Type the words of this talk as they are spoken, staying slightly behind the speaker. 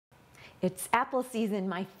It's apple season,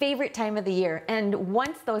 my favorite time of the year. And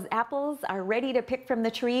once those apples are ready to pick from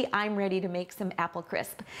the tree, I'm ready to make some apple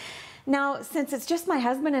crisp. Now, since it's just my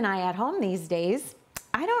husband and I at home these days,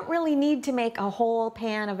 I don't really need to make a whole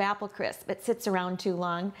pan of apple crisp. It sits around too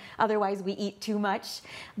long. Otherwise, we eat too much.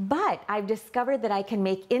 But I've discovered that I can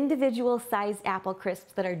make individual sized apple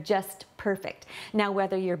crisps that are just perfect. Now,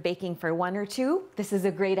 whether you're baking for one or two, this is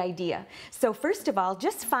a great idea. So first of all,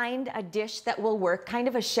 just find a dish that will work, kind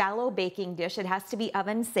of a shallow baking dish. It has to be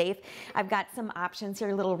oven safe. I've got some options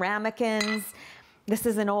here, little ramekins. This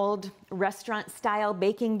is an old restaurant style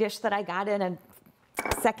baking dish that I got in a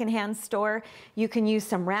secondhand store. You can use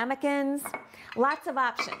some ramekins, lots of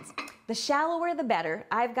options. The shallower the better.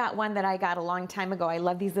 I've got one that I got a long time ago. I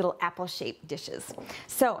love these little apple shaped dishes.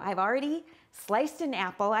 So I've already sliced an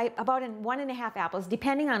apple, about 1.5 apples,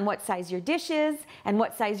 depending on what size your dish is and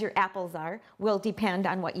what size your apples are, will depend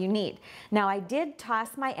on what you need. Now I did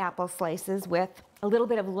toss my apple slices with a little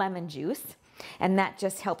bit of lemon juice, and that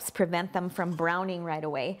just helps prevent them from browning right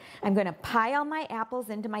away. I'm going to pile my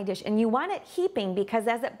apples into my dish, and you want it heaping because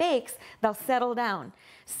as it bakes, they'll settle down.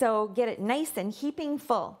 So get it nice and heaping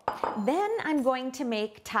full. Then I'm going to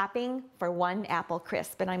make topping for one apple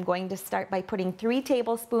crisp, and I'm going to start by putting 3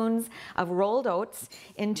 tablespoons of rolled oats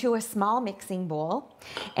into a small mixing bowl,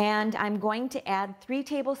 and I'm going to add 3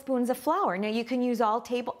 tablespoons of flour. Now you can use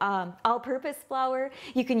all-purpose flour,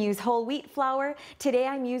 you can use whole wheat flour. Today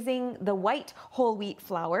I'm using the white whole wheat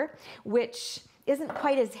flour, which isn't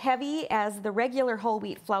quite as heavy as the regular whole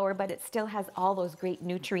wheat flour, but it still has all those great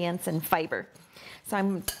nutrients and fiber. So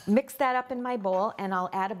I'm mix that up in my bowl, and I'll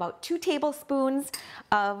add about 2 tablespoons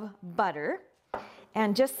of butter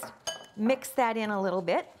and just mix that in a little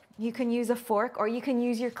bit. You can use a fork or you can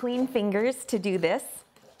use your clean fingers to do this.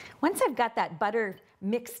 Once I've got that butter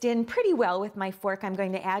mixed in pretty well with my fork, I'm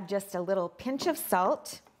going to add just a little pinch of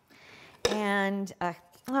salt and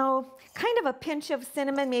kind of a pinch of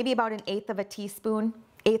cinnamon, maybe about 1/8 of a teaspoon,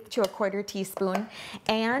 1/8 to 1/4 teaspoon.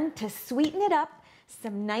 And to sweeten it up,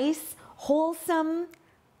 some nice, wholesome,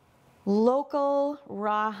 local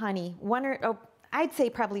raw honey. I'd say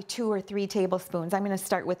probably 2 or 3 tablespoons. I'm going to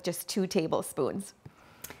start with just 2 tablespoons.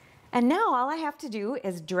 And now all I have to do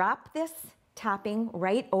is drop this topping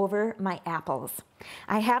right over my apples.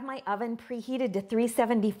 I have my oven preheated to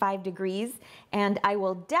 375 degrees, and I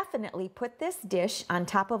will definitely put this dish on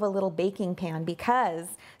top of a little baking pan because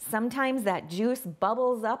sometimes that juice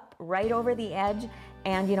bubbles up right over the edge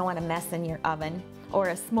and you don't want a mess in your oven or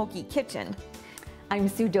a smoky kitchen. I'm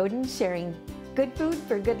Sue Doden, sharing good food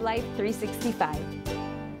for good life 365.